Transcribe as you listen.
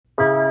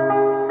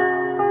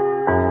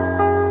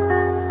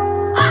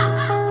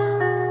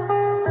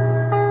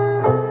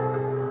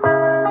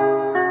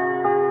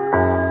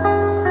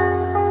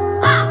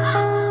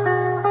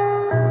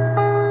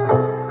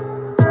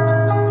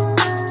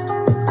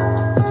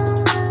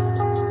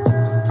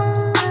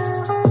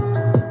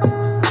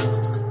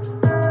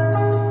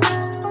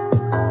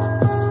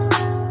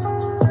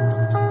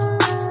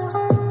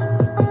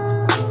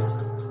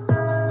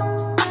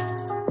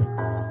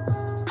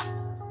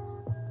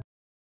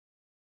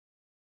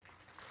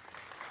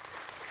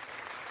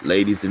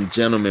Ladies and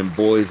gentlemen,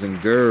 boys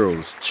and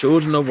girls,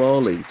 children of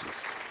all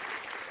ages,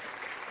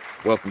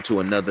 welcome to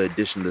another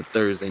edition of the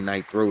Thursday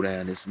Night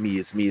Throwdown. It's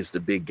the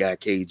big guy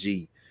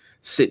KG,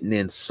 sitting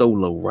in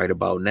solo right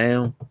about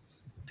now.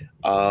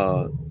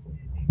 Uh,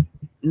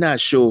 Not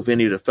sure if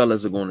any of the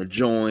fellas are going to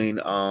join.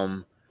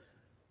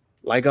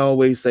 Like I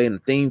always say, and the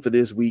theme for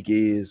this week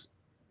is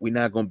we're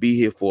not going to be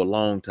here for a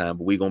long time,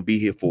 but we're going to be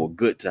here for a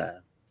good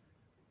time.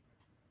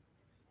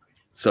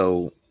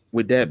 So,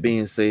 with that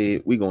being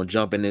said, we're going to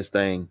jump in this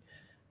thing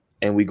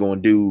and we're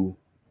going to do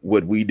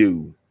what we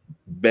do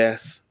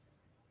best,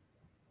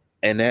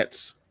 and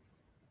that's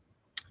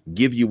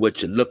give you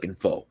what you're looking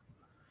for.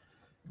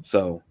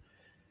 So,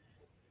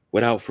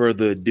 without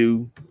further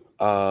ado,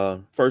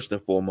 first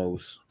and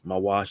foremost, my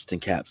Washington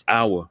Caps,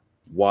 our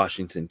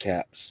Washington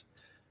Caps,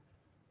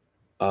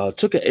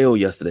 took an L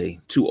yesterday,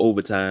 2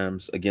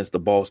 overtimes against the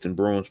Boston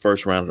Bruins,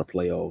 first round of the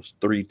playoffs,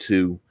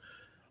 3-2.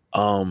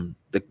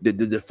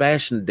 The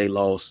fashion they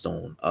lost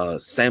on,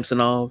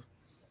 Samsonov,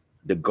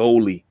 the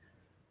goalie,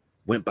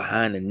 went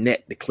behind the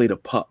net to clear the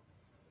puck,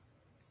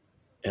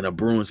 and a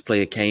Bruins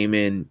player came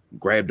in,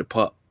 grabbed the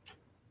puck,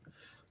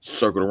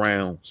 circled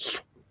around,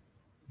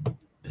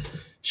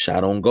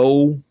 shot on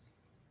goal,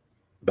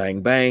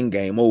 bang bang,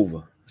 game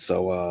over.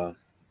 So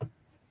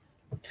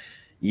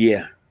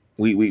yeah,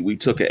 we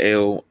took an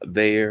L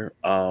there.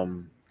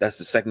 That's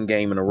the second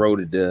game in a row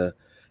that the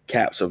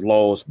Caps have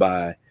lost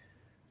by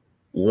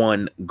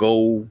one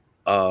goal,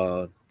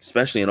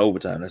 especially in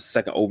overtime. That's the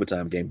second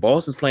overtime game.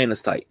 Boston's playing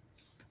us tight,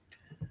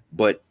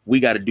 but we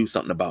got to do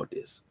something about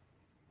this.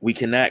 We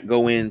cannot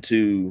go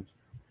into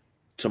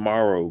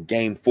tomorrow,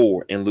 game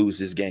 4, and lose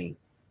this game,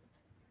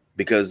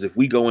 because if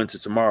we go into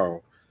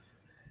tomorrow,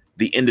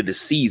 the end of the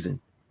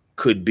season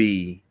could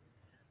be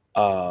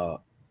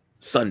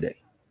Sunday.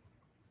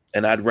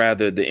 And I'd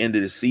rather the end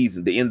of the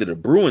season, the end of the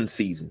Bruins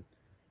season,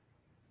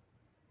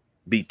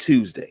 be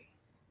Tuesday.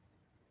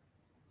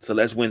 So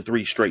let's win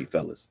 3 straight,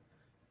 fellas.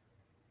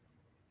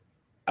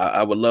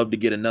 I would love to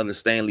get another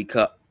Stanley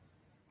Cup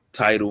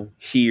title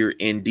here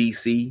in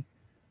DC.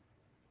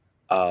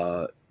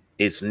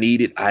 It's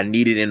needed. I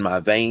need it in my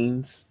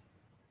veins.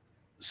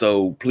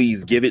 So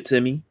please give it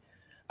to me.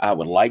 I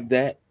would like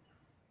that.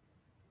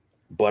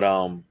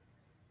 But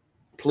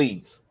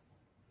please.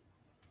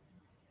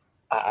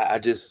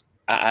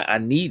 I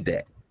need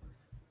that.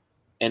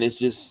 And it's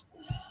just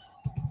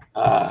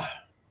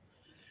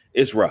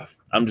it's rough.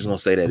 I'm just gonna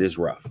say that it's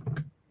rough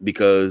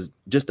because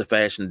just the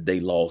fashion that they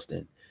lost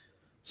in.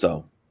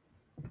 So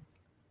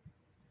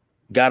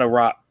gotta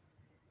rock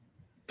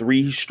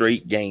 3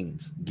 straight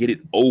games. Get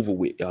it over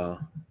with, y'all.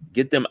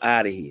 Get them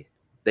out of here.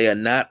 They are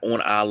not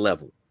on our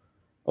level.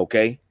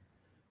 Okay?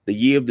 The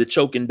year of the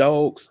choking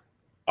dogs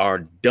are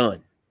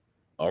done.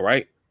 All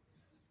right.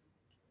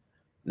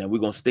 Now we're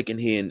gonna stick in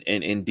here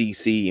in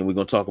DC, and we're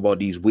gonna talk about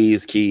these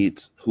whiz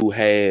kids who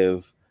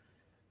have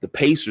the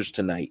Pacers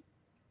tonight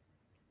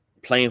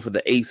playing for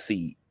the A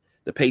seed.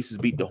 The Pacers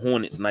beat the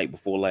Hornets night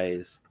before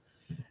last,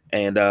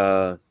 and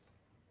they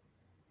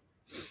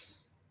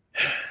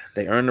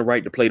earned the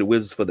right to play the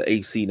Wizards for the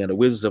A seed. Now the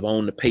Wizards have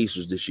owned the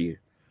Pacers this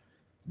year,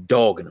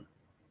 dogging them,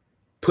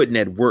 putting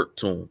that work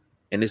to them,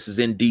 and this is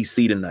in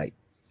DC tonight,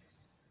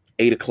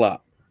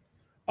 8:00.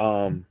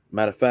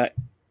 Matter of fact,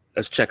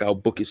 let's check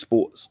out Book It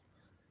Sports,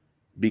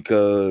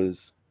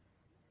 because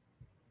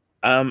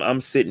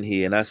I'm sitting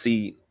here and I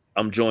see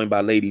I'm joined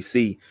by Lady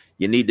C.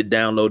 You need to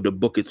download the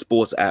Book It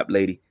Sports app,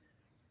 lady.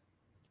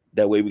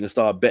 That way we can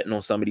start betting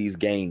on some of these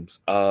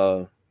games.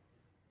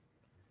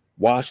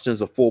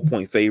 Washington's a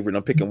 4-point favorite.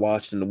 I'm picking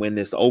Washington to win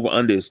this. The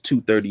over-under is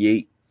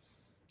 238.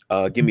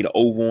 Give me the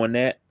over on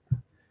that.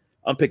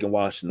 I'm picking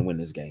Washington to win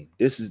this game.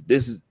 This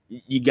is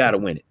you got to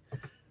win it.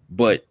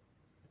 But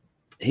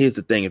here's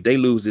the thing. If they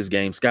lose this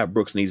game, Scott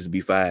Brooks needs to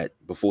be fired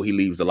before he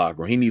leaves the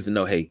locker room. He needs to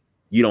know, hey,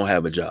 you don't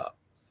have a job.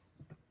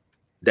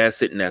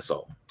 That's it, and that's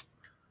all.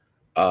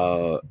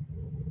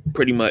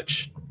 Pretty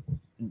much,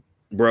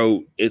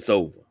 bro, it's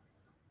over.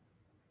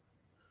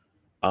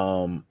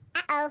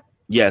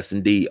 Yes,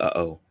 indeed.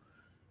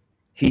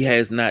 He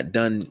has not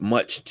done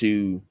much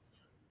to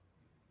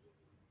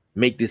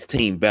make this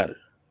team better.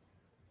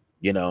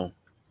 You know,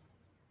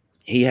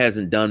 he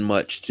hasn't done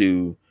much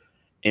to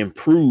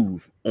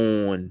improve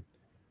on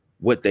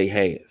what they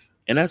have,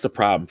 and that's a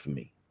problem for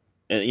me.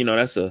 And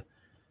that's a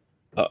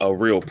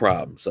real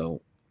problem.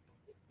 So,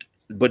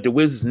 but the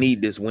Wizards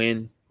need this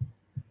win,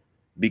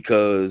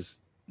 because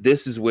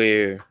this is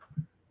where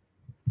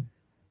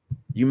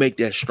you make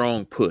that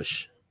strong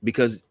push,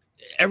 because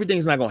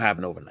everything's not going to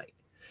happen overnight.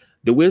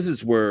 The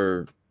Wizards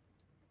were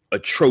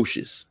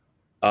atrocious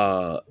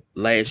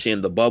last year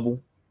in the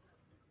bubble.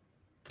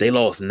 They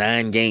lost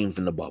 9 games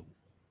in the bubble.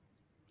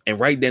 And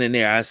right then and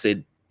there, I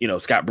said,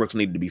 Scott Brooks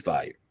needed to be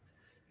fired.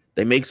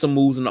 They make some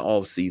moves in the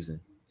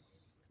offseason.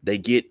 They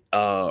get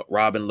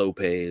Robin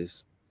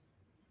Lopez.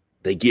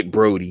 They get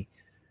Brody.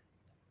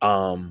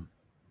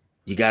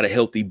 You got a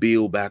healthy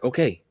Bill back.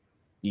 Okay.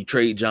 You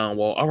trade John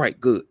Wall. All right,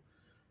 good.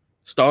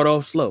 Start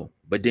off slow,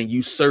 but then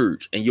you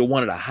surge, and you're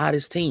one of the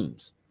hottest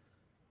teams.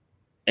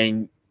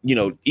 And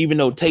even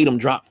though Tatum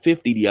dropped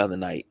 50 the other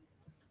night,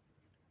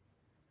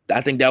 I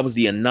think that was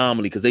the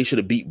anomaly because they should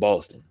have beat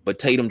Boston. But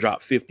Tatum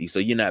dropped 50, so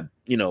you're not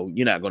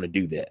going to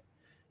do that.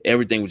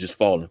 Everything was just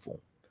falling for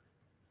him.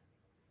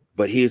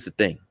 But here's the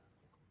thing.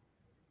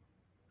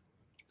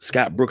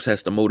 Scott Brooks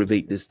has to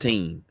motivate this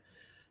team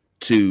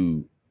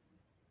to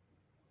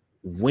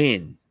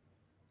win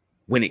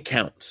when it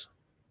counts.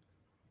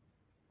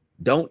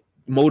 Don't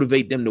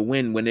motivate them to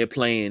win when they're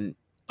playing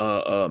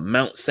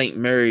Mount St.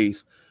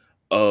 Mary's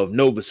of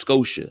Nova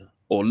Scotia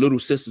or Little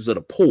Sisters of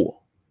the Poor.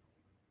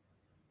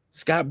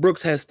 Scott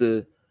Brooks has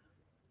to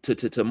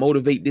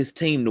motivate this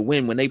team to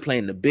win when they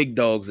playing the big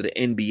dogs of the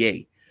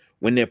NBA,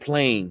 when they're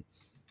playing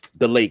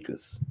the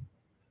Lakers,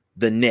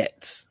 the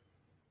Nets,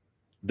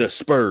 the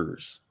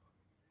Spurs.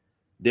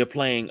 They're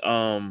playing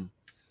damn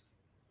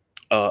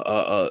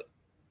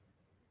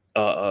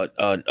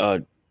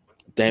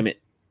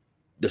it,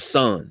 the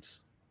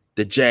Suns,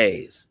 the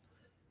Jazz.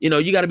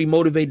 You got to be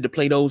motivated to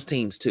play those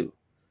teams too.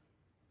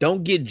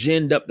 Don't get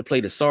ginned up to play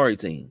the sorry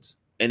teams,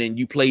 and then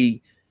you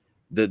play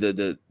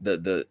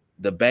the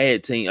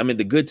bad team. I mean,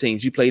 the good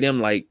teams. You play them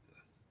like,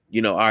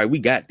 all right, we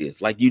got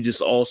this. Like you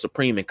just all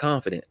supreme and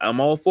confident. I'm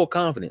all for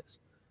confidence,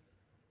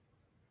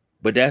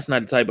 but that's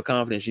not the type of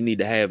confidence you need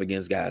to have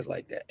against guys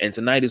like that. And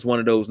tonight is one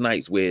of those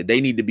nights where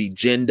they need to be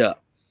ginned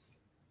up,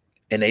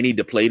 and they need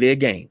to play their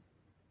game,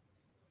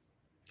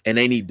 and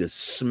they need to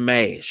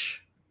smash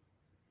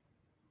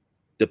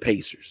the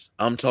Pacers.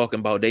 I'm talking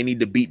about they need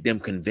to beat them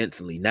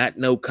convincingly, not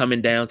no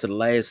coming down to the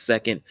last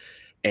second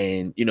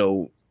and,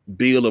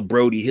 Bill or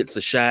Brody hits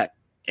a shot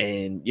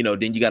and,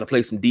 then you got to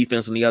play some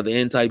defense on the other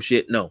end type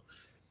shit. No,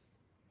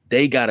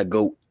 they got to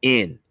go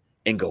in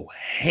and go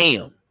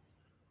ham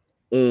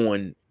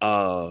on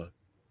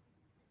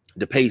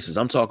the Pacers.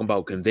 I'm talking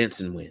about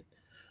convincing win.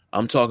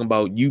 I'm talking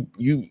about you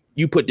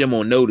put them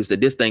on notice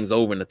that this thing's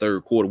over in the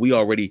third quarter. We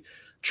already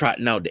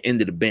trotting out the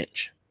end of the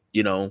bench,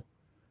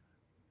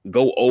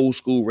 Go old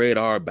school Red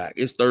Auerbach.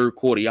 It's third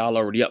quarter. Y'all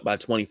already up by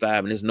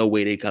 25, and there's no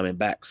way they coming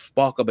back.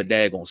 Spark up a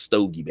daggone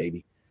stogie,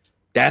 baby.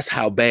 That's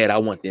how bad I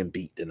want them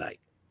beat tonight.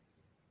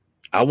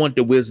 I want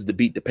the Wizards to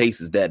beat the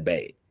Pacers that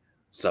bad.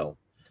 So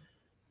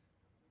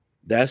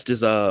that's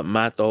just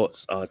my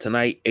thoughts.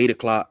 Tonight,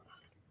 8:00,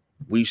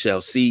 we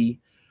shall see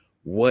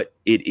what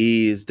it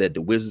is that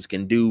the Wizards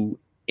can do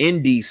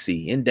in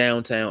DC, in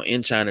downtown,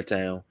 in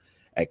Chinatown,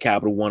 at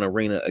Capital One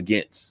Arena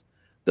against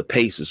the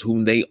Pacers,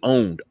 whom they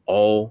owned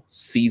all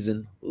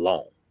season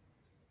long.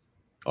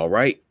 All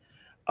right.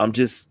 I'm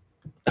just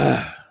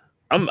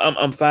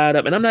I'm fired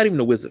up, and I'm not even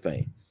a Wizard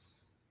fan,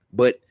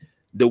 but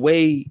the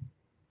way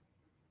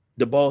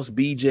the boss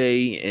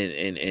BJ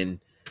and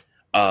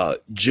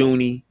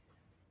Junie,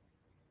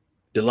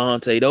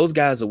 Delonte, those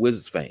guys are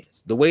Wizards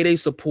fans. The way they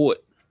support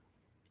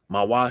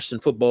my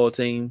Washington football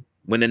team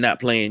when they're not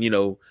playing,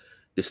 the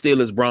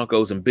Steelers,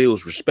 Broncos, and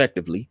Bills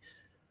respectively.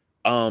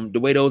 The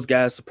way those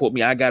guys support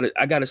me, I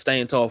gotta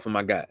stand tall for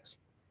my guys.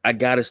 I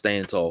gotta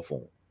stand tall for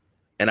them,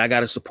 and I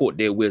gotta support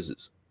their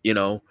Wizards.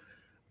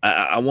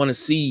 I want to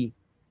see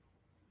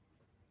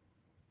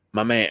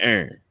my man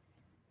Aaron,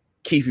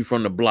 Keefe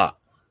from the block,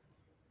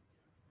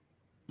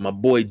 my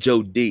boy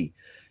Joe D.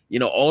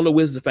 All the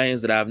Wizards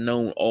fans that I've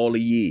known all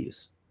the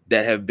years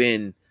that have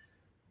been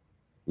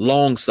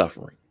long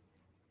suffering.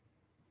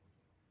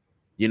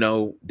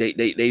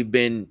 They've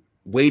been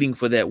waiting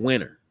for that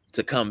winner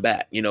to come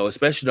back,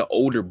 especially the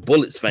older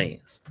Bullets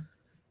fans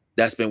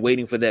that's been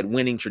waiting for that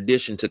winning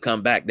tradition to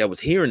come back that was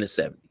here in the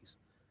 70s.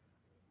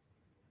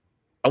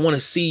 I want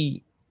to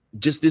see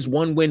just this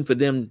one win for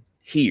them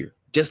here,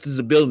 just as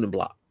a building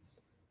block.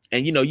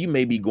 And, you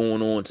may be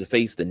going on to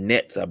face the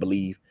Nets, I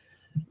believe.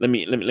 Let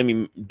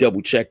me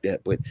double check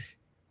that. But,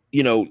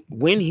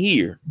 win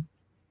here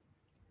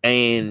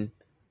and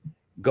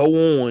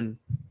go on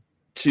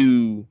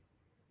to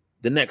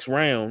the next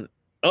round.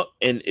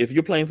 And if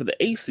you're playing for the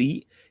A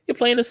seed, you're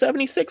playing the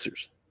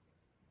 76ers.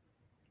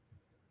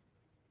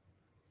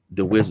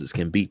 The Wizards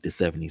can beat the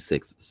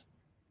 76ers.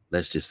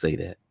 Let's just say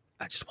that.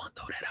 I just want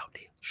to throw that out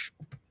there.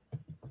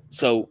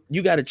 So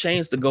you got a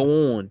chance to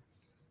go on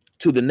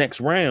to the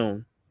next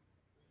round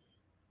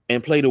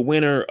and play the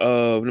winner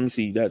of, let me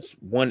see, that's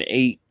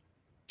 1-8,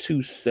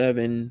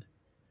 2-7.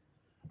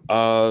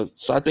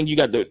 So I think you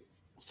got the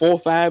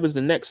 4-5 is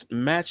the next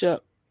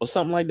matchup or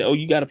something like that. Oh,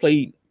 you got to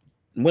play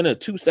winner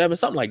 2-7,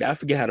 something like that. I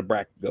forget how the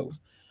bracket goes.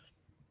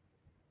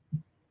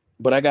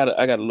 But I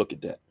gotta look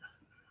at that.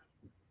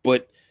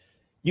 But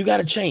you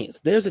got a chance.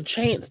 There's a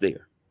chance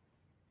there.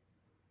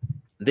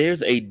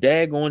 There's a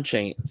daggone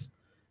chance.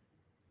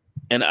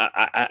 And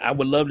I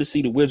would love to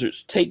see the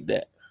Wizards take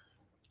that.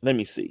 Let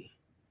me see.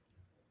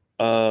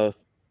 Yeah,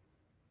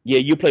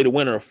 you play the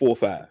winner of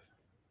 4-5.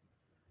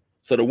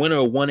 So the winner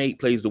of 1-8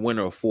 plays the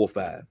winner of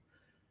 4-5.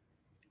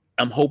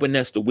 I'm hoping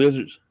that's the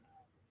Wizards.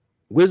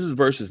 Wizards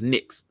versus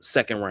Knicks,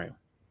 second round.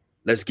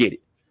 Let's get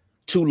it.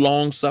 Two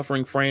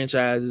long-suffering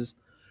franchises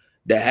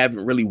that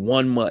haven't really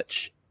won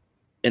much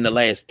in the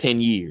last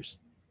 10 years.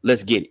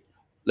 Let's get it.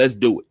 Let's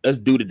do it. Let's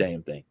do the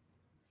damn thing.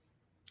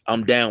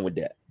 I'm down with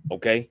that.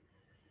 Okay.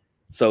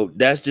 So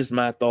that's just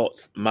my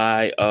thoughts,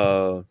 my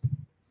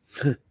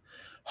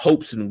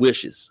hopes and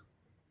wishes,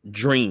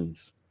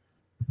 dreams.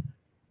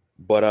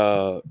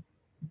 But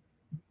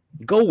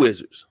go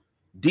Wizards.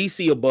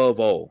 DC above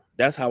all.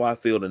 That's how I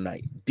feel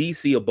tonight.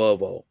 DC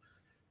above all.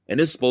 And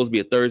this is supposed to be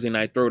a Thursday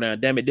night throwdown.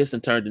 Damn it, this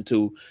has turned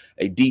into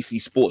a DC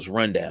sports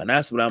rundown.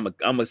 That's what I'm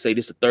gonna say.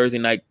 This is a Thursday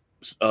night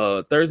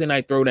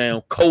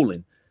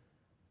throwdown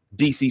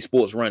DC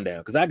sports rundown.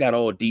 Because I got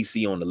all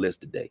DC on the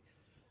list today.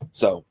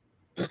 So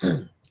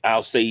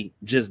I'll say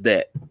just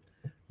that.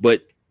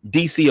 But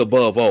DC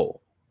above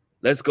all.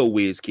 Let's go,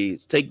 Wiz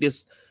kids. Take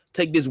this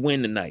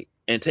win tonight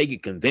and take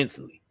it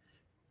convincingly.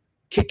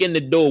 Kick in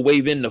the door,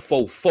 wave in the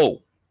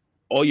 4-4.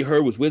 All you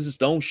heard was Wizards,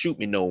 don't shoot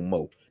me no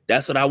more.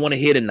 That's what I want to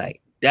hear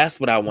tonight. That's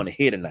what I want to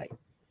hear tonight.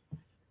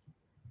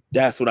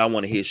 That's what I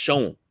want to hear.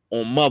 Show them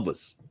on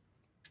mothers.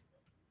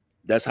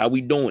 That's how we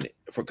doing it.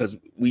 Because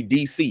we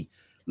DC.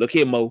 Look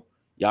here, Mo.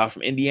 Y'all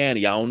from Indiana.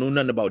 Y'all don't know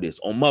nothing about this.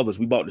 On mothers,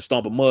 we about to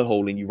stomp a mud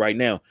hole in you right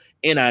now.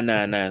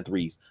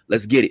 NI993s.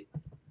 Let's get it.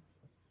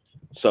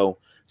 So,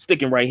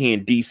 sticking right here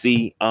in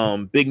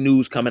DC. Big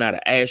news coming out of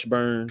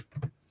Ashburn.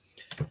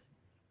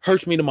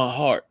 Hurts me to my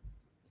heart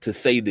to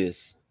say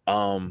this.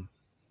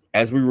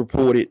 As we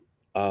reported,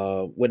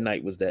 what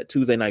night was that?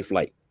 Tuesday Night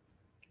Flight.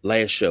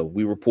 Last show.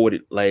 We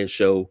reported last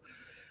show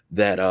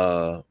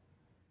that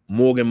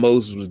Morgan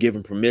Moses was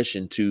given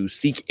permission to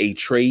seek a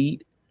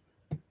trade.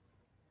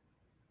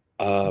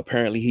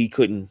 Apparently he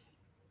couldn't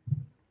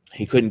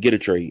get a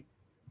trade.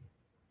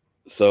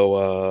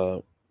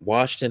 So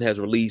Washington has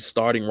released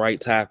starting right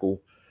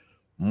tackle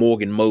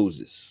Morgan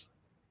Moses.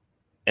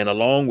 And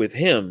along with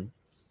him,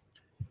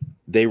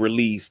 they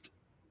released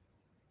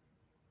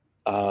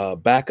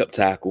backup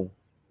tackle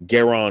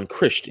Garon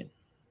Christian.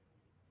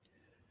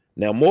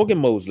 Now, Morgan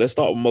Moses, let's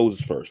start with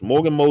Moses first.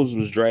 Morgan Moses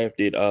was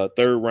drafted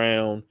third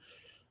round,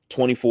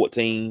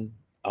 2014.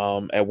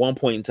 At one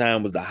point in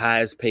time was the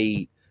highest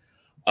paid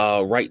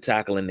right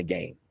tackle in the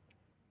game.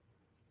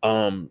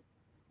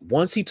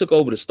 Once he took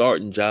over the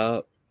starting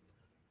job,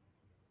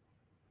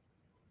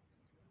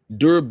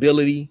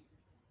 durability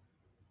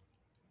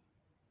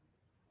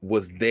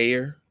was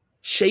there.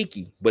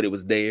 Shaky, but it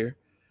was there.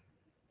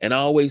 And I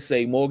always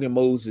say Morgan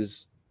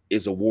Moses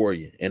is a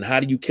warrior. And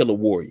how do you kill a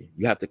warrior?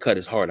 You have to cut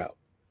his heart out.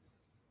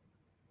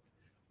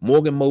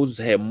 Morgan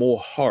Moses had more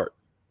heart,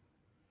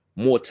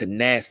 more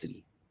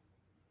tenacity,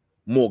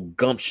 more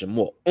gumption,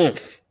 more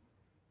oomph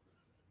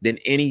than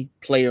any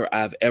player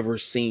I've ever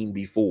seen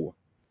before.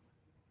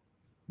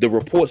 The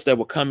reports that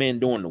would come in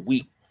during the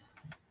week,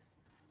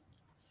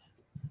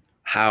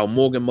 how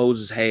Morgan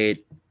Moses had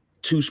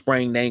 2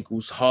 sprained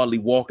ankles, hardly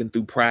walking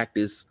through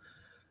practice.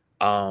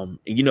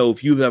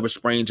 If you've ever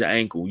sprained your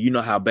ankle, you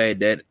know how bad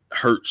that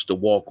hurts to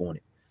walk on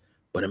it.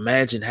 But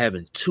imagine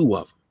having 2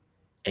 of them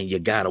and you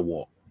gotta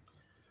walk.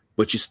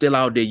 But you're still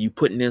out there, you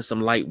putting in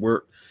some light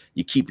work,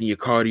 you're keeping your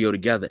cardio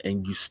together,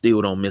 and you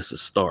still don't miss a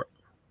start.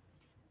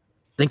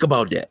 Think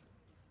about that.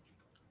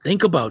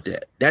 Think about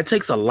that. That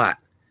takes a lot.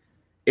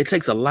 It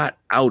takes a lot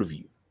out of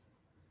you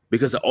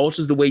because it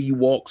alters the way you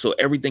walk, so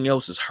everything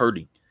else is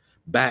hurting.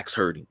 Back's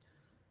hurting,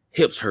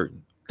 hips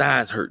hurting,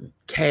 thighs hurting,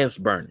 calves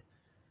burning.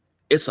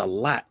 It's a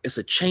lot. It's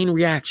a chain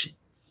reaction.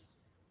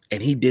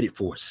 And he did it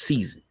for a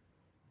season.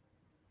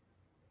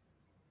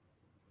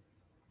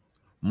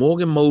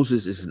 Morgan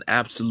Moses is an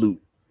absolute,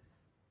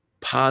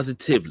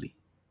 positively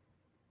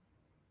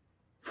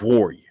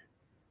warrior.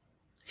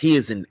 He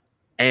is an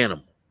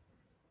animal.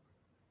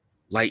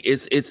 Like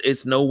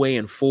it's no way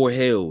in 4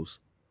 hells.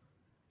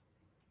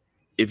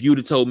 If you'd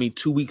have told me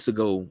 2 weeks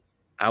ago,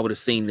 I would have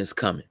seen this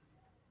coming.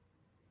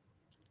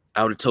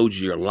 I would have told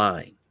you you're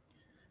lying.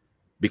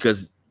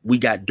 Because we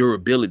got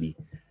durability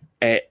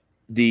at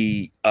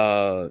the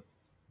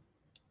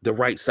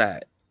right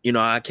side.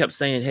 I kept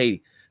saying,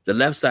 hey, the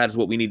left side is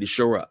what we need to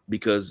shore up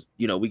because,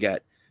 we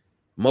got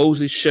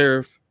Moses,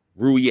 Sheriff,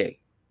 Rouillet.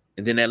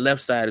 And then that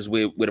left side is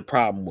where the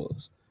problem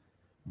was.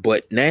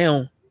 But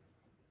now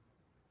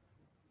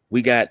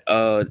we got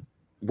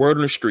word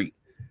on the street.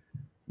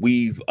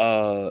 We're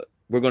going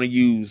to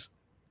use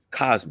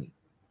Cosme,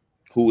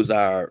 who was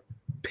our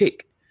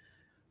pick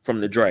from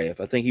the draft.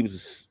 I think he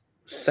was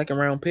a 2nd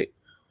round pick,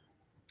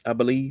 I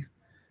believe.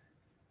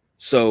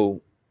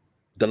 So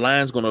the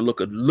line's going to look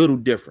a little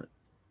different.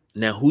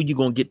 Now, who you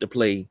going to get to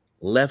play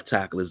left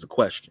tackle is the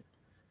question.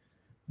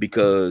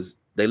 Because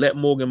they let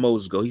Morgan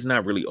Moses go. He's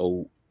not really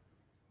old,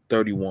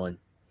 31.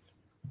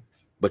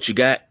 But you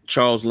got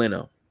Charles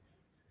Leno.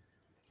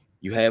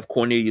 You have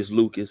Cornelius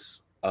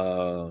Lucas,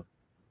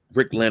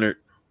 Rick Leonard,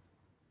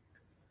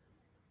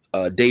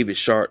 David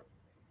Sharp,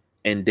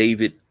 and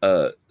David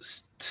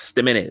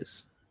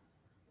Stimenez.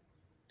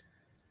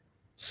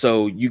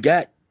 So you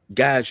got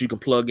guys you can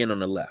plug in on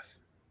the left.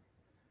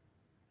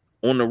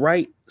 On the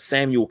right,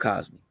 Samuel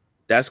Cosme.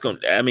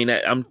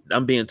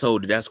 I'm being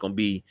told that's going to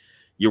be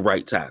your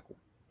right tackle.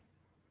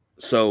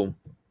 So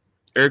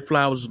Eric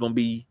Flowers is going to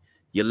be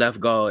your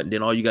left guard, and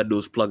then all you got to do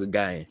is plug a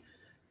guy in.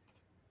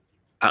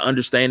 I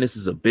understand this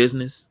is a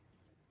business,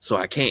 so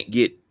I can't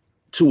get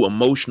too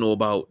emotional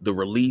about the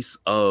release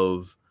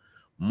of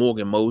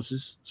Morgan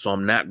Moses, so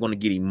I'm not going to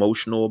get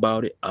emotional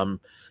about it. I'm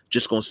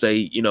just going to say,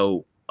 you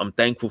know, I'm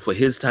thankful for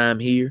his time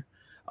here.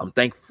 I'm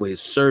thankful for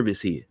his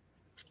service here.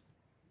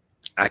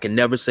 I can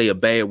never say a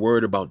bad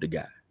word about the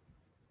guy.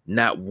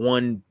 Not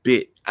one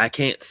bit. I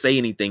can't say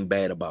anything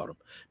bad about him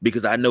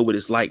because I know what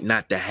it's like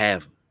not to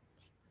have him.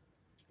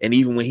 And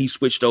even when he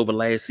switched over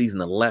last season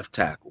to left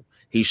tackle,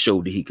 he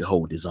showed that he could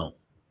hold his own.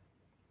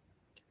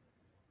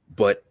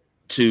 But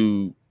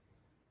to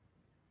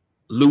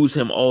lose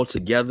him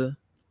altogether,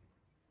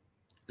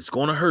 it's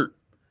going to hurt.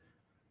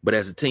 But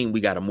as a team,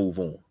 we got to move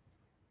on.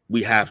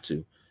 We have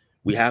to.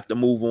 We have to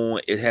move on.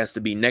 It has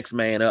to be next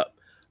man up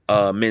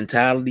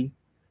mentality.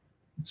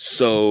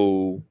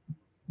 So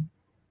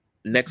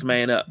next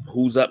man up.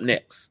 Who's up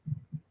next?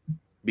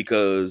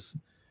 Because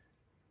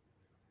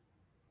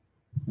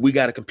we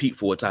got to compete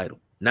for a title.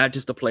 Not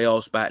just a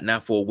playoff spot,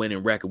 not for a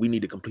winning record. We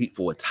need to compete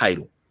for a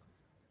title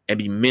and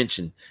be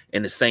mentioned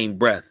in the same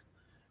breath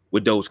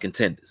with those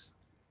contenders.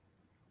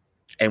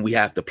 And we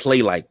have to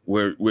play like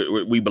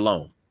we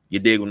belong. You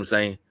dig what I'm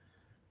saying?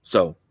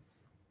 So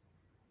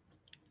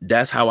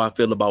that's how I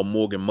feel about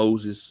Morgan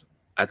Moses.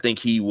 I think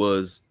he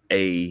was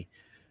a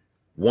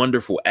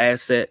wonderful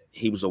asset.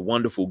 He was a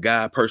wonderful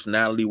guy,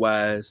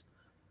 personality-wise.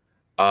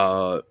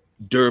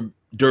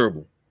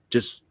 Durable.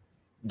 Just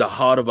the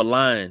heart of a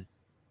lion.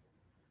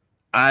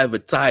 Eye of a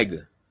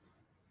tiger.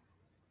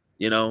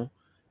 You know?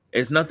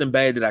 It's nothing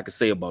bad that I could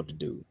say about the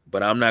dude.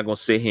 But I'm not going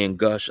to sit here and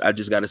gush. I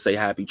just got to say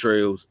happy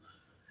trails.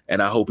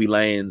 And I hope he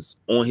lands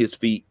on his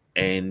feet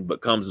and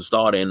becomes a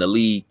starter in the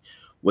league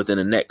within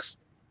the next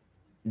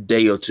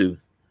day or two.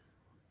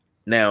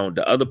 Now,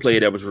 the other player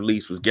that was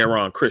released was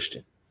Geron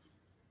Christian.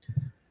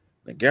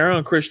 Now,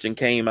 Geron Christian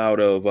came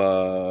out of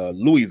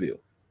Louisville.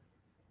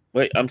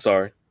 Wait, I'm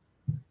sorry.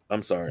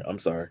 Hold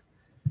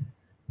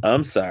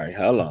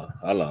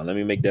on. Let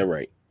me make that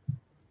right.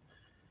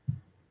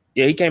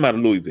 Yeah, he came out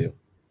of Louisville.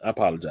 I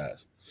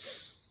apologize.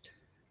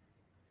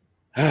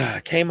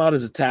 Came out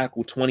as a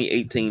tackle,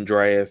 2018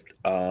 draft.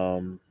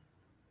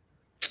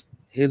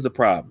 Here's the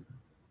problem.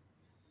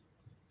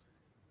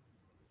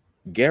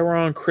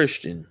 Geron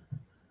Christian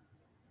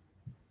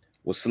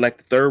was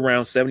selected 3rd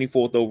round,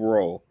 74th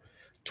overall,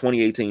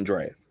 2018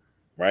 draft,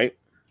 right?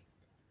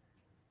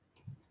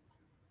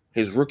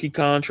 His rookie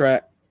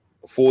contract,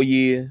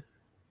 4-year,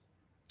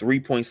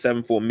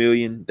 $3.74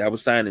 million. That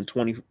was signed in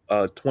June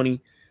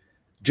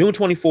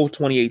 24th,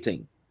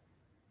 2018.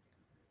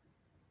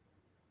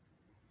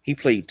 He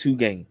played 2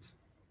 games.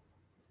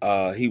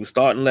 He was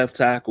starting left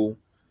tackle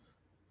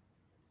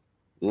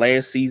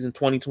last season,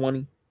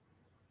 2020.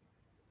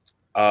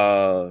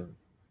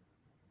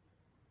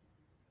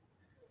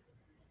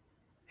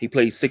 He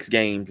played 6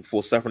 games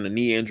before suffering a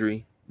knee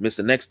injury, missed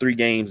the next 3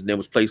 games, and then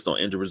was placed on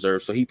injured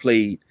reserve. So he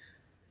played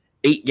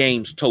 8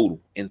 games total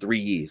in 3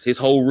 years. His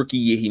whole rookie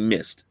year he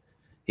missed.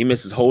 He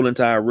missed his whole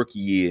entire rookie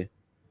year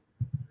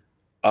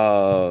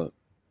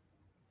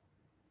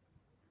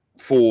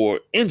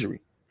for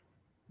injury.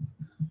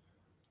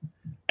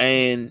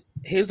 And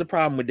here's the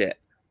problem with that.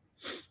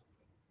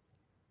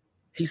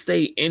 He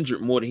stayed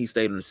injured more than he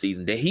stayed in the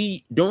season.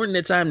 During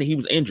the time that he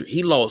was injured,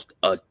 he lost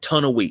a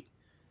ton of weight.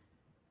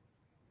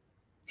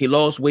 He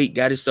lost weight,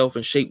 got himself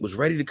in shape, was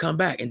ready to come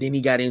back, and then he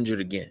got injured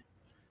again.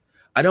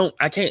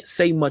 I can't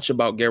say much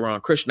about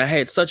Geron Christian. I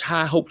had such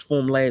high hopes for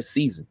him last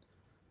season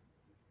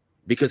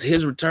because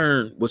his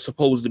return was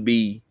supposed to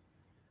be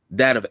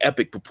that of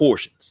epic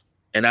proportions.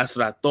 And that's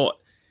what I thought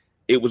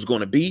it was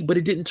going to be, but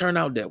it didn't turn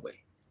out that way.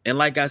 And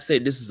like I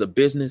said, this is a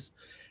business,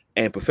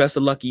 and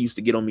Professor Lucky used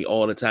to get on me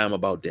all the time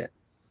about that.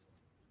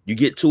 You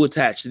get too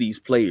attached to these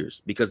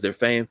players because they're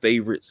fan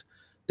favorites.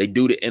 They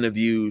do the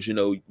interviews, you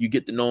know, you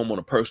get to know them on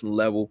a personal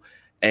level,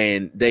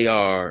 and they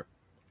are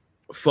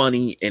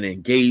funny and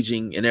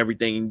engaging and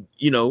everything.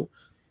 You know,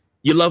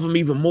 you love them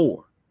even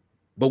more.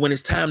 But when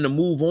it's time to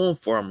move on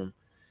from them,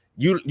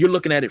 you're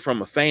looking at it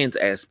from a fan's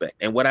aspect.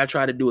 And what I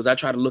try to do is I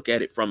try to look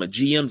at it from a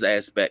GM's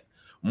aspect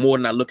more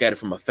than I look at it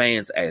from a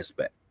fan's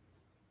aspect.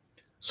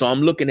 So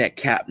I'm looking at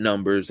cap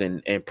numbers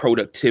and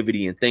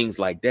productivity and things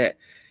like that.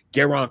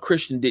 Geron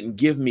Christian didn't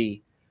give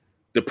me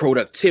the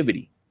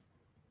productivity.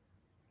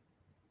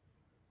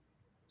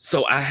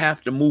 So I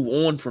have to move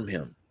on from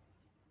him.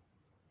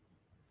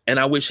 And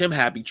I wish him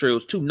happy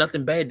trails too.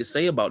 Nothing bad to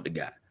say about the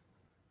guy.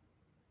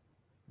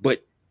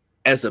 But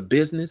as a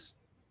business,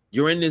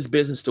 you're in this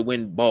business to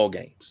win ball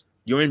games.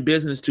 You're in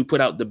business to put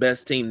out the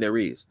best team there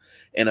is.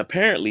 And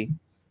apparently,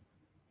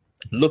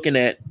 looking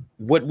at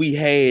what we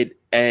had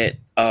at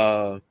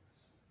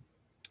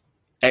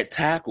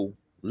tackle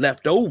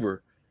left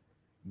over,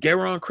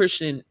 Geron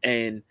Christian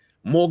and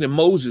Morgan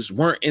Moses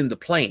weren't in the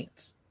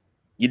plans.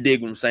 You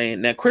dig what I'm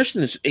saying? Now,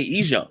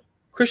 he's young.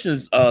 Christian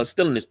is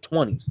still in his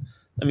 20s.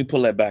 Let me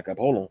pull that back up.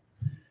 Hold on.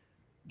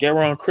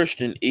 Geron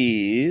Christian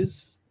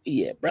is,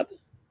 brother.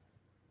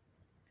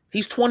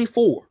 He's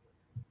 24.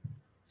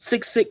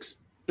 6'6",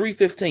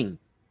 315.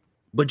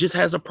 But just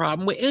has a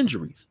problem with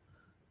injuries.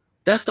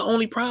 That's the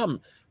only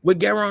problem with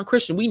Geron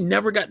Christian. We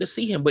never got to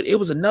see him, but it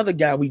was another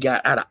guy we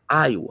got out of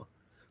Iowa.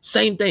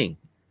 Same thing.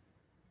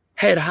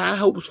 Had high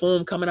hopes for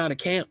him coming out of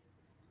camp.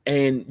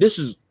 And this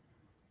is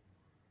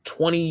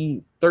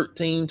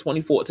 2013,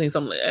 2014,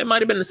 something. It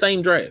might have been the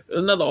same draft.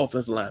 Another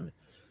offensive lineman.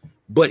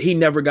 But he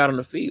never got on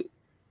the field.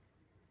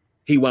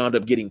 He wound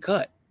up getting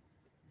cut.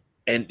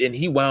 And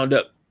he wound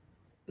up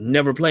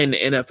never playing the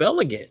NFL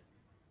again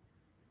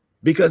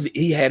because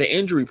he had an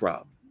injury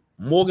problem.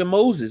 Morgan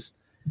Moses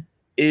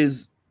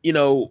is,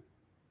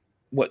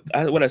 what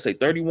I say,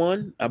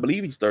 31? I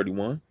believe he's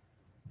 31.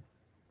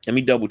 Let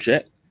me double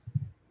check.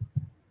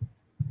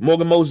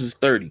 Morgan Moses is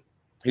 30.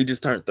 He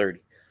just turned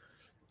 30.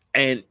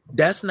 And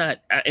that's not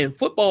in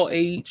football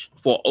age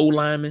for O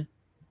lineman.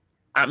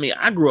 I mean,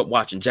 I grew up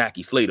watching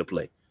Jackie Slater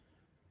play.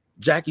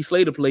 Jackie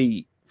Slater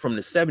played from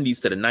the 70s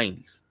to the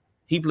 90s.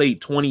 He played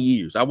 20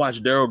 years. I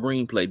watched Darrell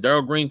Green play.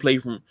 Darrell Green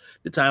played from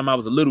the time I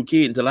was a little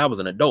kid until I was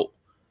an adult.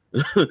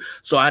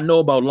 So I know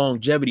about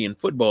longevity in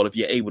football if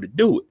you're able to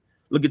do it.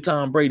 Look at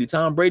Tom Brady.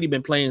 Tom Brady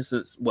been playing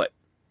since what?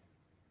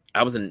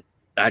 I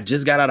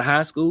just got out of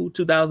high school,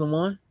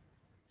 2001.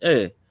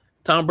 Yeah.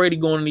 Tom Brady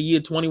going in the year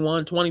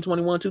 2021,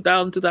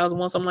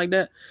 2001, something like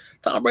that.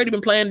 Tom Brady been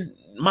playing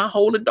my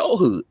whole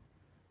adulthood.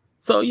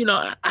 So,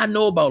 I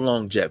know about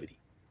longevity.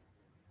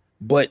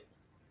 But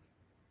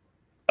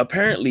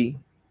apparently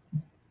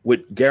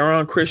with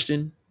Garon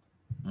Christian,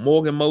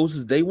 Morgan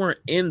Moses, they weren't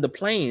in the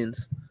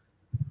plans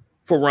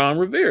for Ron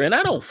Rivera. And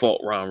I don't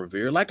fault Ron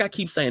Rivera. Like I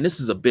keep saying,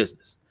 this is a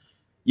business.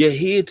 You're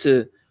here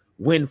to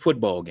win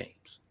football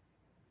games.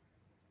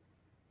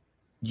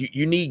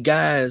 You need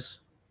guys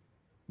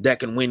that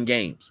can win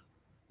games.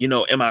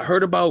 Am I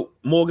hurt about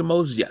Morgan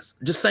Moses? Yes.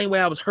 Just same way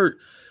I was hurt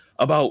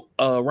about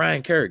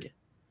Ryan Kerrigan.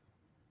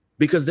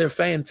 Because they're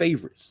fan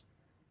favorites.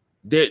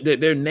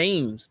 They're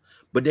names,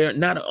 but they're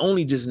not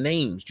only just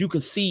names. You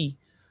can see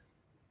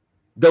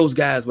those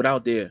guys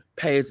without their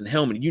pads and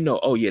helmet.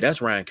 Oh yeah,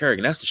 that's Ryan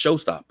Kerrigan. That's the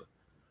showstopper.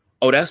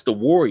 Oh, that's the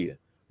warrior,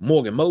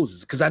 Morgan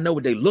Moses. Because I know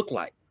what they look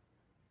like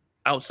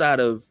outside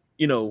of,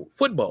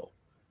 football.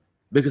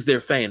 Because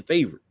they're fan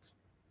favorites.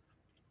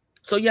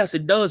 So yes,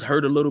 it does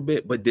hurt a little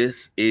bit, but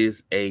this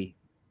is a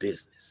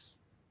business.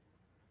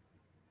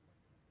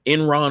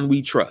 In Ron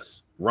we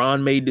trust.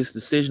 Ron made this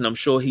decision. I'm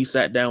sure he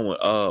sat down with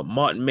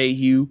Martin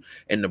Mayhew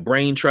and the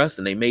Brain Trust,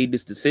 and they made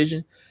this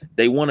decision.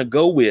 They want to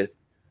go with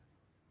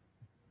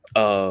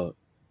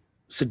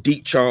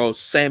Sadiq Charles,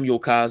 Samuel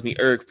Cosme,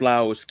 Eric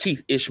Flowers,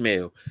 Keith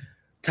Ishmael,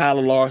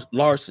 Tyler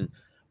Larson,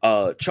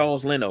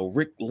 Charles Leno,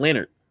 Rick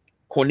Leonard,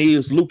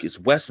 Cornelius Lucas,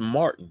 Wes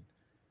Martin,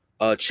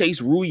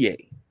 Chase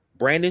Rouillet,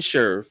 Brandon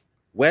Scherf,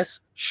 Wes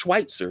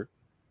Schweitzer,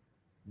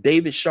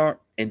 David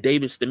Sharp, and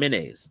David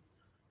Stimenez.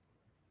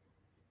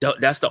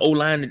 That's the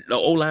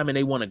O-lineman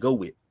they want to go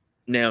with.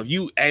 Now, if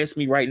you ask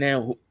me right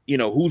now,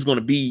 who's going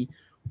to be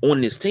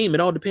on this team,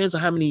 it all depends on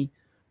how many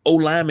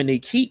O-linemen they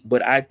keep.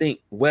 But I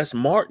think Wes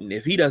Martin,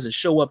 if he doesn't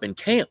show up in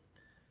camp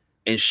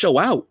and show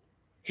out,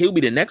 he'll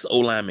be the next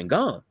O-lineman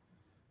gone.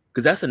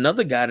 Because that's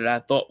another guy that I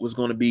thought was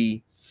going to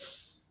be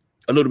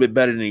a little bit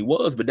better than he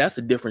was. But that's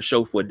a different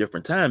show for a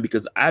different time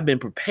because I've been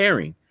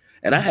preparing.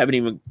 And I haven't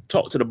even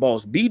talked to the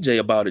boss, BJ,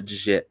 about it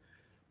just yet.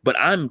 But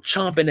I'm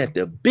chomping at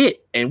the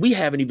bit, and we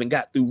haven't even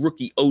got through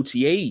rookie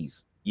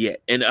OTAs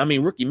yet. And I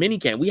mean, rookie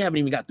minicamp, we haven't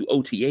even got through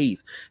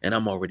OTAs, and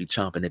I'm already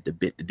chomping at the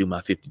bit to do my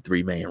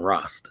 53-man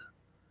roster.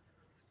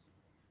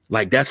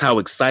 Like, that's how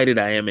excited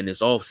I am in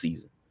this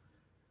offseason.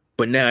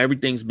 But now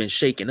everything's been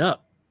shaken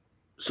up.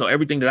 So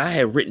everything that I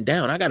have written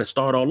down, I got to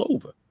start all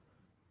over.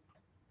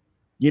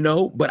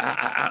 But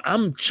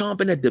I'm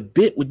chomping at the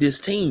bit with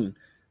this team.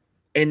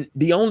 And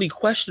the only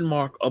question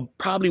mark of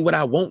probably what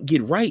I won't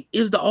get right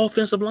is the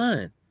offensive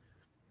line.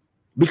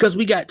 Because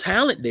we got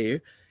talent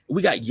there.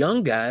 We got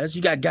young guys.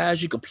 You got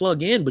guys you can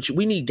plug in, but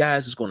we need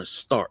guys that's going to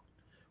start.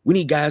 We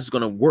need guys that's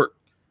going to work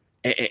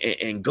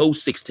and go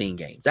 16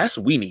 games. That's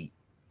what we need.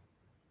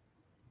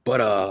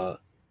 But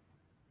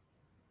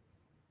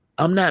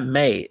I'm not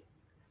mad.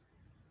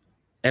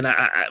 And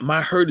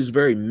my hurt is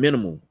very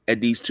minimal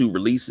at these two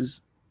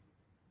releases.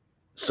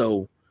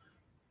 So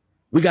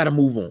we got to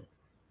move on.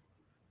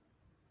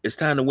 It's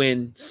time to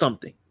win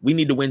something. We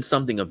need to win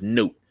something of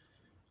note.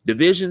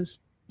 Divisions,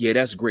 yeah,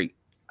 that's great.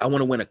 I want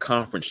to win a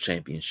conference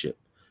championship.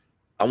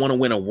 I want to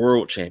win a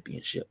world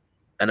championship.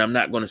 And I'm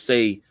not going to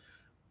say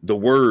the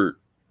word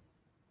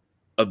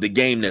of the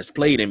game that's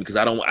played in because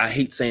I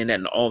hate saying that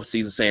in the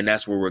offseason, saying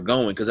that's where we're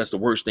going, because that's the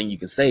worst thing you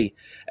can say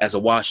as a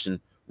Washington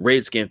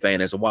Redskin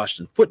fan, as a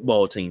Washington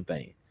football team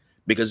fan.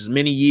 Because as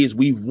many years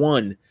we've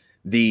won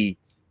the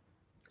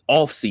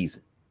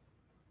offseason.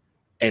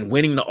 And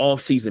winning the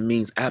offseason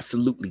means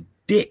absolutely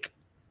dick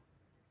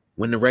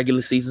when the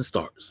regular season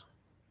starts.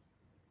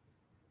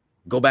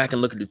 Go back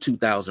and look at the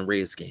 2000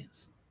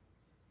 Redskins.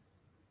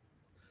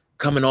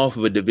 Coming off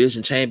of a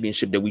division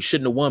championship that we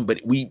shouldn't have won, but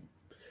we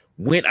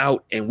went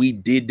out and we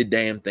did the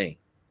damn thing.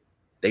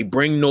 They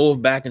bring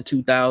Norv back in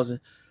 2000.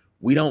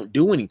 We don't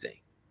do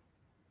anything.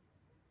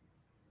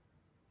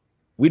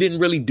 We didn't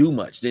really do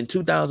much. Then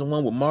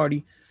 2001 with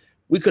Marty,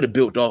 we could have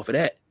built off of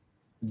that.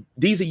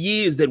 These are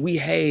years that we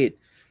had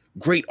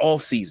great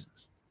off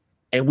seasons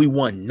and we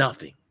won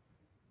nothing.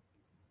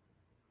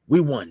 We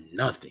won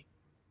nothing.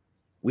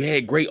 We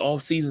had great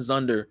off seasons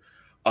under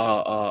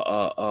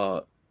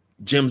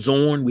Jim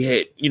Zorn. We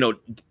had,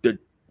 the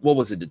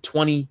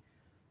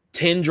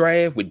 2010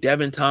 draft with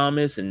Devin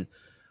Thomas and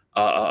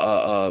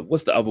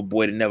what's the other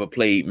boy that never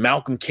played?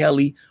 Malcolm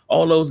Kelly,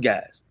 all those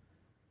guys.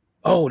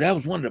 Oh, that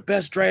was one of the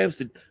best drafts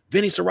that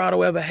Vinny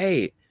Serrato ever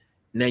had.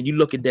 Now you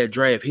look at that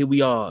draft. Here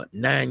we are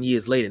 9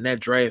 years later, and that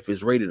draft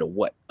is rated a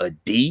what? A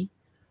D?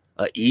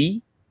 A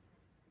E?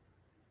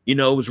 It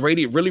was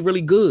rated really,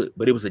 really good,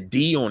 but it was a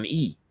D on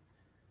E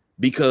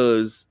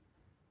because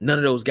none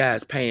of those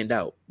guys panned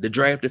out. The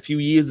draft a few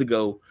years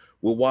ago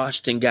where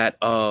Washington got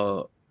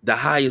the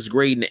highest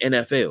grade in the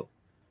NFL.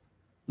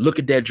 Look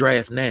at that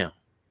draft now.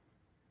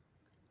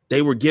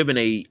 They were given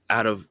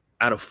out of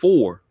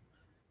 4,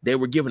 they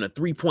were given a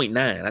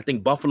 3.9. I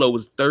think Buffalo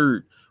was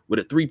third with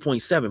a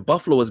 3.7.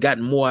 Buffalo has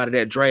gotten more out of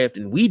that draft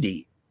than we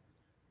did.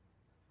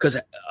 Because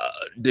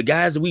the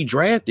guys that we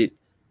drafted,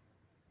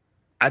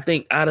 I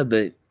think out of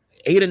the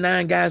 8 or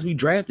 9 guys we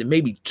drafted,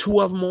 maybe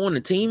 2 of them are on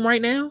the team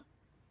right now.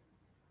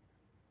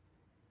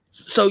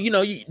 So,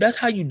 that's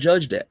how you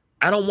judge that.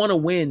 I don't want to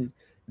win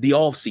the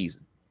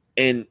offseason.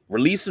 And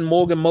releasing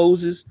Morgan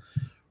Moses,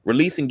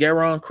 releasing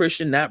Garon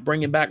Christian, not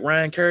bringing back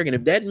Ryan Kerrigan,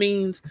 if that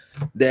means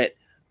that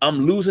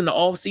I'm losing the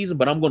offseason,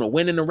 but I'm going to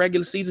win in the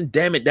regular season,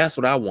 damn it, that's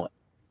what I want.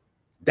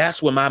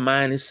 That's where my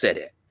mind is set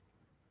at.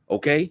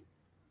 Okay?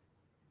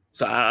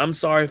 So I'm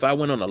sorry if I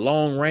went on a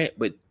long rant,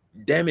 but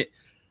damn it,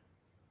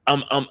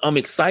 I'm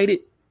excited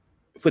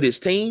for this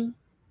team,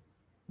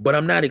 but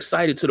I'm not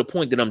excited to the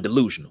point that I'm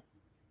delusional.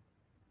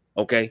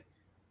 Okay?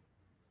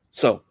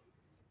 So,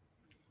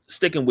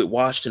 sticking with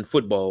Washington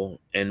football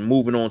and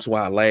moving on to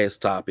our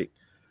last topic,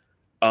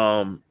 word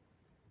on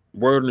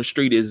the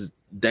street is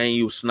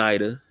Daniel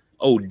Snyder,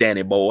 old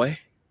Danny boy,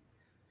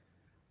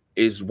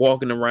 is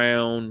walking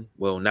around.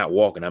 Well, not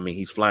walking. I mean,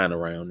 he's flying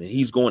around, and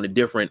he's going to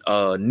different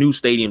new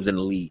stadiums in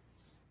the league.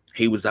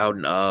 He was out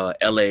in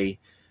L.A.,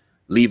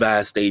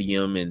 Levi's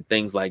Stadium, and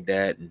things like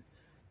that. And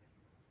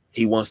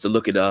he wants to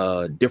look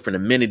at different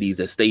amenities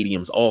that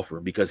stadiums offer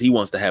because he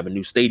wants to have a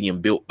new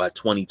stadium built by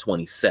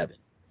 2027,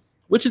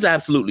 which is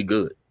absolutely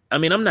good. I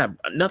mean,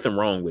 nothing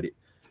wrong with it.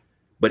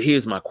 But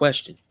here's my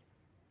question.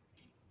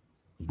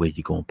 Where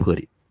you going to put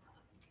it?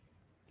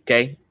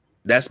 Okay?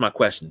 That's my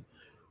question.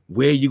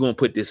 Where are you going to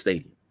put this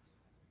stadium?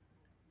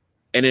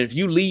 And if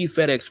you leave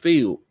FedEx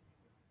Field,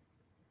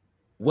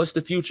 what's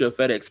the future of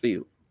FedEx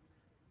Field?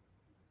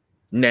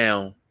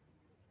 Now,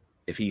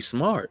 if he's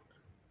smart,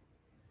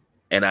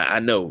 and I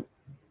know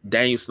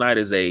Daniel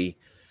Snyder's a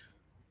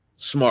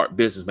smart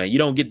businessman. You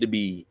don't get to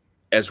be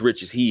as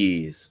rich as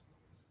he is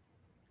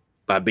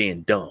by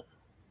being dumb.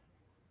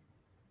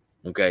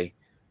 Okay?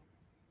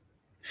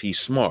 If he's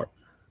smart.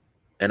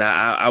 And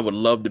I would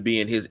love to be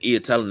in his ear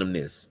telling him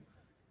this.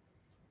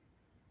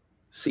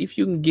 See if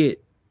you can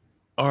get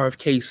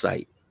RFK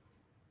site.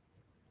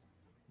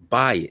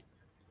 Buy it.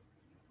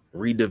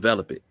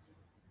 Redevelop it.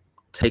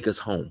 Take us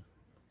home.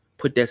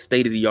 Put that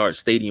state-of-the-art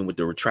stadium with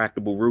the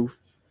retractable roof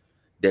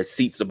that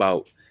seats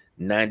about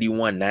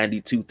 91,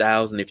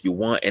 92,000 if you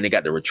want. And it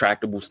got the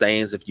retractable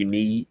stands if you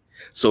need.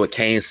 So it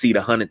can seat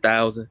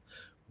 100,000.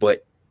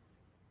 But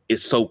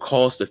it's so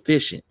cost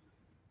efficient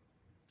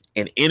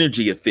and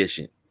energy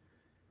efficient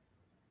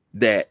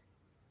that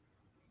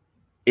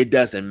it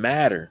doesn't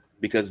matter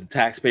because the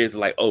taxpayers are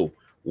like, oh,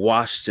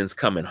 Washington's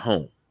coming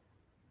home.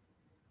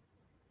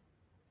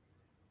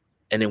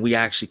 And then we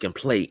actually can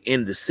play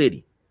in the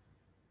city.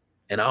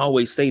 And I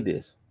always say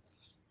this.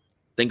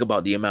 Think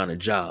about the amount of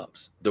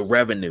jobs, the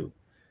revenue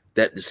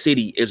that the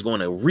city is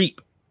going to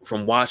reap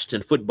from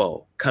Washington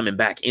football coming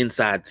back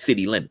inside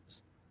city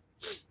limits.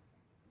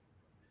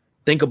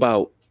 Think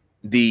about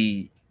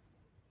the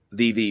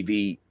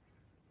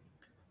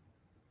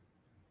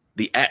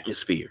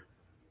atmosphere.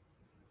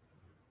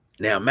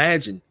 Now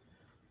imagine,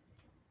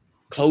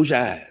 close your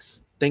eyes,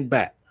 think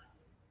back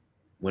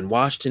when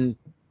Washington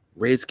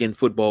Redskin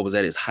football was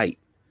at its height,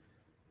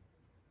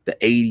 the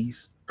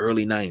 80s,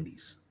 early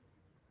 90s,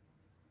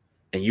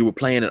 and you were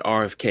playing at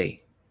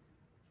RFK,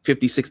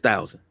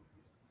 56,000.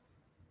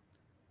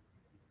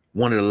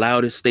 One of the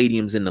loudest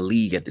stadiums in the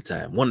league at the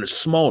time, one of the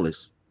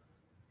smallest.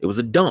 It was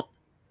a dump,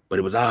 but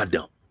it was our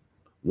dump.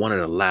 One of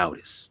the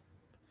loudest.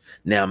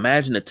 Now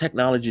imagine the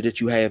technology that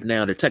you have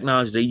now, the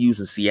technology they use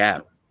in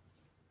Seattle.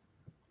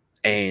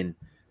 And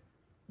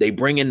they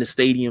bring in the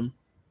stadium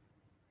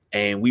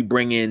and we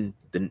bring in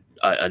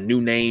a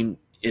new name,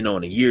 in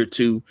a year or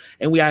two.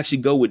 And we actually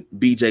go with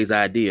BJ's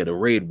idea, the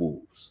Red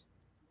Wolves.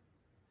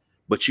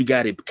 But you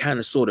got it kind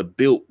of sort of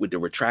built with the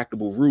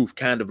retractable roof,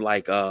 kind of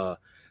like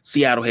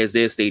Seattle has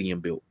their stadium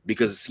built,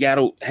 because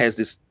Seattle has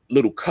this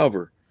little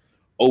cover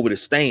over the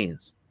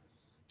stands.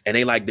 And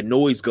they like the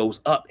noise goes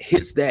up,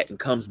 hits that and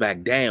comes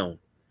back down.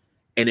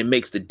 And it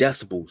makes the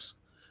decibels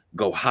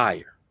go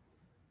higher.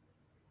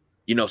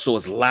 So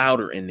it's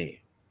louder in there.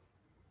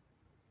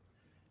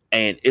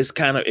 And it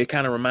kind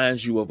of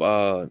reminds you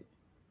of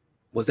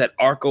was that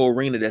Arco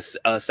Arena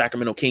that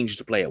Sacramento Kings used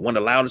to play at, one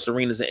of the loudest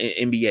arenas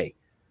in NBA.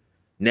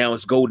 Now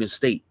it's Golden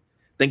State.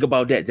 Think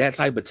about that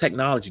type of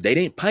technology. They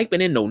ain't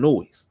piping in no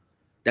noise.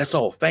 That's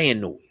all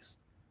fan noise.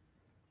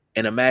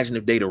 And imagine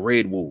if they the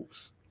Red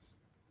Wolves.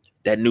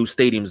 That new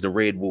stadium's the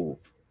Red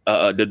Wolf,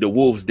 the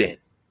Wolves Den.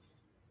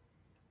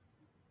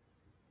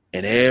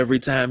 And every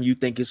time you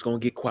think it's gonna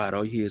get quiet,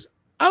 all you hear is,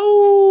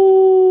 oh.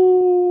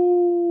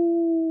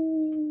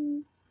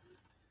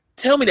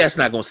 Tell me that's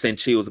not gonna send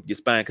chills up your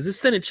spine, because it's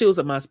sending chills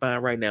up my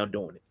spine right now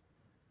doing it.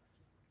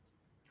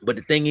 But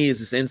the thing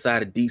is, it's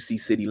inside of DC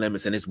city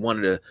limits, and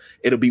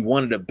it'll be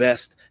one of the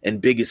best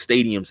and biggest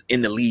stadiums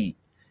in the league.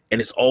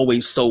 And it's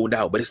always sold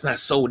out, but it's not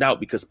sold out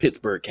because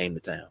Pittsburgh came to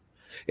town.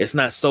 It's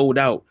not sold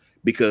out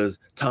because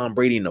Tom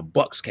Brady and the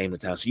Bucks came to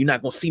town. So you're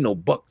not gonna see no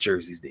Buck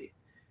jerseys there.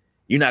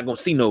 You're not gonna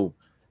see no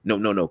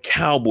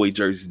Cowboy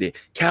jerseys there.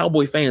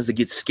 Cowboy fans that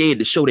get scared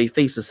to show their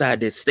face inside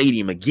that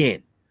stadium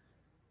again.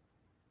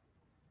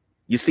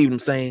 You see what I'm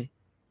saying?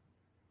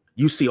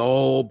 You see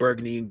all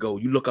burgundy and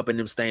gold. You look up in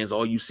them stands,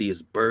 all you see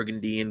is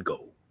burgundy and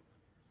gold.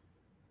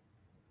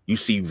 You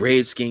see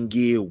Redskin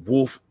gear,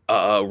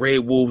 Red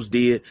Wolves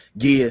gear,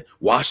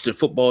 Washington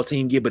football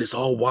team gear, but it's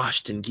all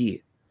Washington gear.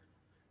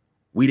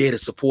 We there to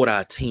support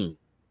our team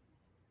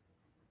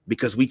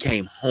because we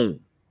came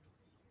home.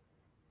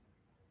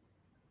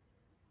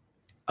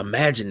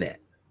 Imagine that.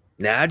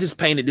 Now, I just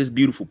painted this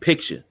beautiful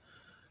picture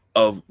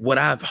of what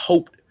I've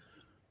hoped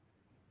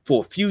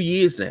for a few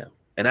years now.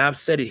 And I've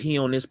said it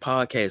here on this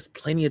podcast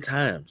plenty of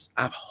times.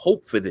 I've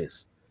hoped for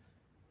this.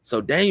 So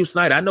Daniel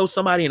Snyder, I know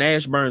somebody in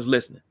Ashburn's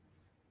listening.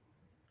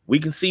 We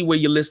can see where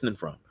you're listening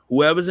from.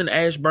 Whoever's in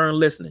Ashburn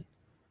listening,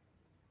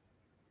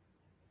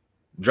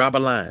 drop a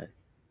line.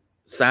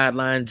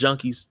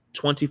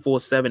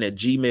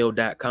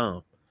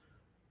 SidelineJunkies247@gmail.com.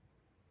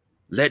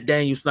 Let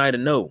Daniel Snyder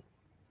know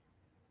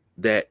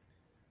that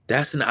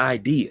that's an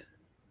idea.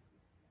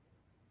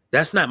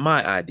 That's not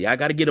my idea. I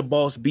got to get a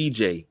boss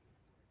BJ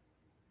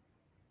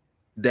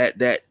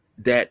that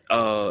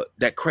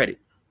credit,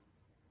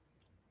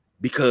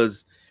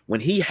 because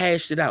when he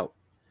hashed it out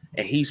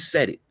and he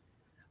said it,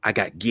 I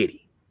got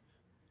giddy.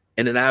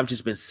 And then I've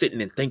just been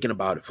sitting and thinking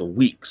about it for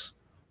weeks,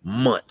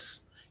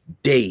 months,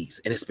 days,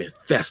 and it's been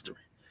festering.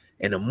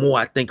 And the more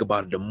I think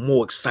about it, the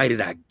more excited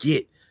I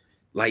get.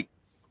 Like,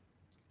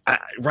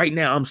 right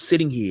now I'm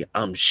sitting here,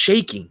 I'm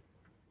shaking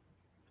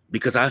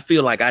because I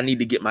feel like I need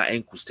to get my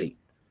ankles taped.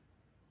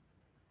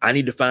 I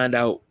need to find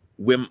out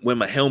where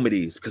my helmet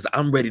is, because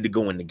I'm ready to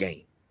go in the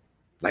game.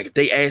 Like, if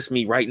they ask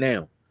me right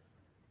now,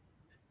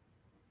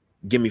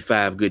 give me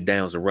 5 good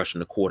downs of rushing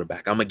the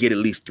quarterback, I'm gonna get at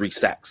least 3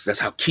 sacks. That's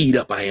how keyed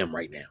up I am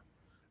right now.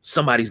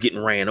 Somebody's getting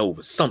ran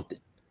over, something.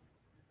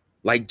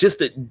 Like, just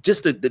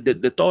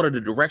the thought of the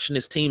direction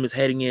this team is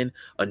heading in,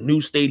 a new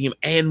stadium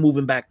and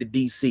moving back to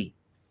DC.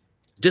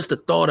 Just the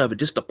thought of it,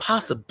 just the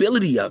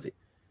possibility of it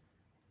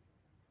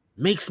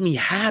makes me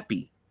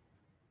happy.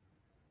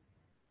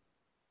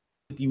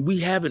 We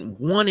haven't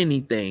won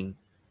anything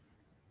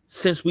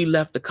since we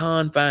left the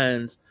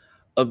confines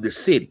of the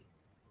city.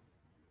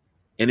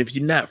 And if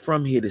you're not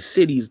from here, the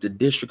city is the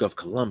District of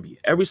Columbia.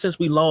 Ever since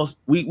we lost,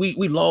 we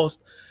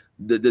lost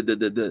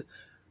the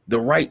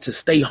right to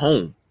stay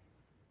home.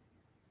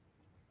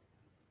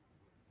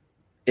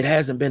 It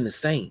hasn't been the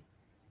same.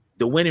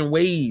 The winning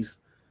ways,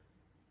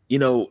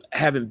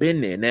 haven't been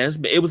there. Now,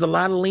 it was a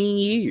lot of lean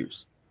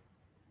years.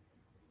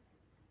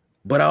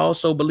 But I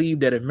also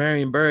believe that if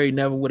Marion Barry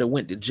never would have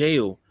went to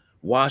jail,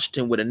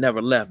 Washington would have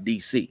never left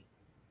DC.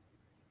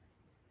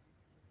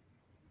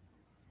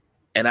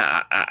 And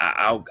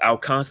I'll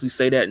constantly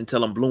say that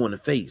until I'm blue in the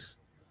face.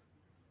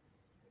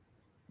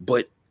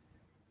 But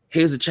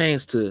here's a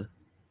chance to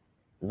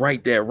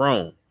right that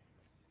wrong.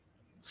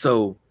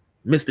 So,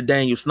 Mr.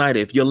 Daniel Snyder,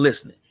 if you're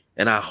listening,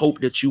 and I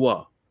hope that you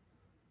are,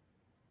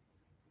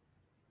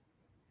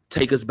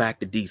 take us back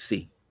to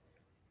DC.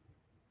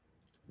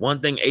 One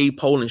thing Abe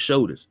Pollin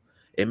showed us,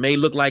 it may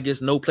look like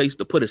it's no place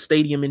to put a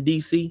stadium in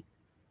DC,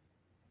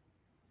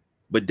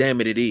 but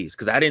damn it, it is.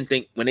 Because I didn't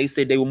think, when they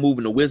said they were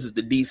moving the Wizards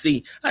to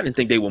DC, I didn't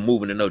think they were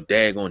moving to no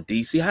daggone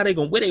DC.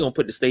 Where they gonna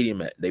put the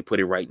stadium at? They put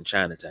it right in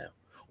Chinatown,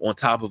 on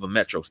top of a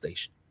metro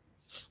station.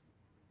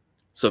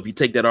 So if you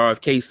take that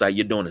RFK site,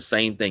 you're doing the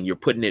same thing. You're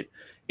putting it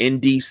in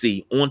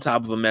DC on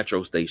top of a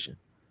metro station.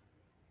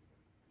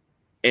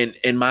 And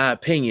in my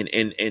opinion,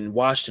 in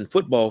Washington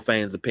football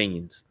fans'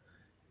 opinions,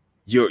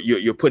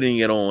 you're putting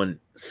it on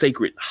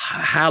sacred,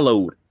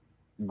 hallowed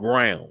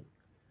ground.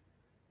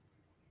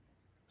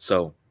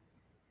 So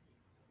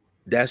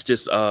that's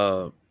just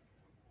my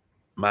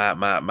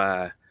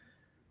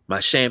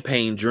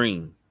champagne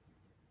dream,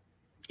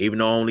 even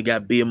though I only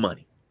got beer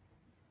money.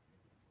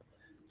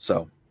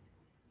 So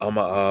I'm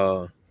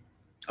a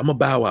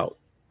bow out.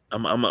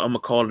 I'm a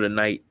call it a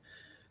night,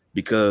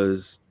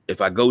 because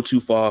if I go too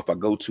far, if I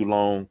go too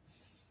long,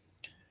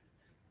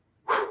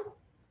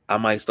 I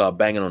might start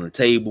banging on the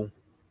table.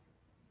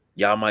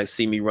 Y'all might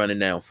see me running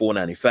down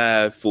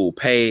 495, full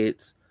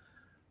pads,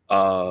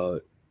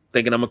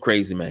 thinking I'm a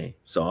crazy man.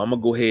 So I'm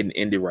gonna go ahead and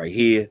end it right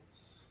here.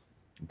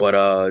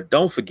 But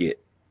don't forget,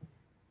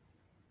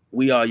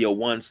 we are your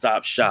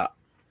one-stop shop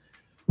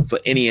for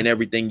any and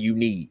everything you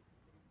need,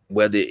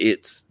 whether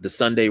it's the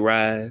Sunday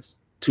rise,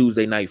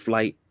 Tuesday night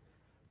flight,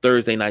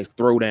 Thursday night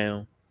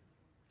Throwdown,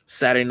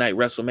 Saturday night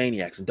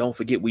WrestleManiacs. And don't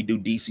forget, we do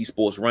DC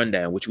Sports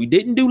Rundown, which we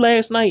didn't do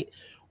last night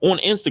on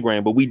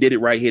Instagram, but we did it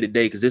right here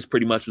today because this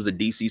pretty much was a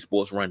DC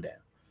Sports Rundown.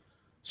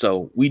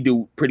 So we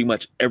do pretty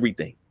much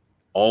everything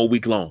all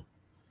week long.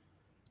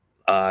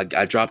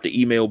 I dropped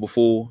the email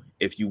before.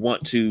 If you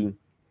want to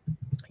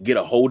get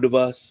a hold of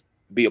us,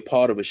 be a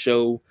part of a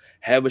show,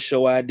 have a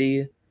show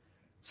idea,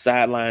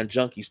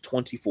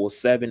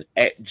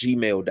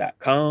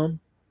 sidelinejunkies247@gmail.com.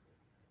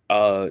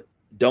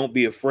 Don't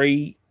be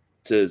afraid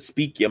to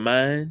speak your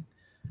mind.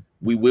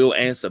 We will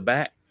answer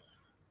back.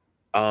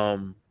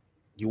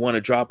 You want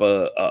to drop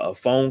a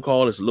phone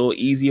call, it's a little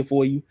easier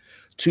for you.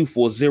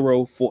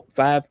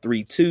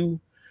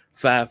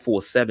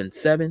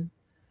 240-532-5477.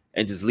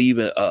 And just leave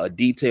a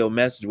detailed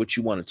message, what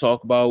you want to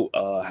talk about,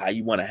 how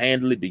you want to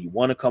handle it. Do you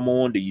want to come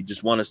on? Do you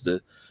just want us to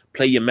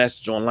play your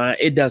message online?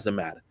 It doesn't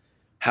matter.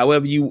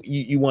 However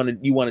you want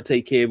to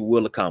take care of it,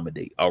 we'll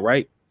accommodate. All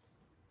right.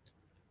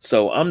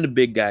 So I'm the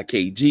big guy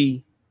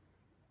KG.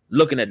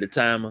 Looking at the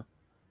timer.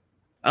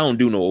 I don't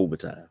do no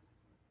overtime.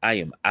 I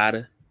am out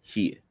of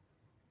here.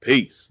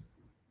 Peace.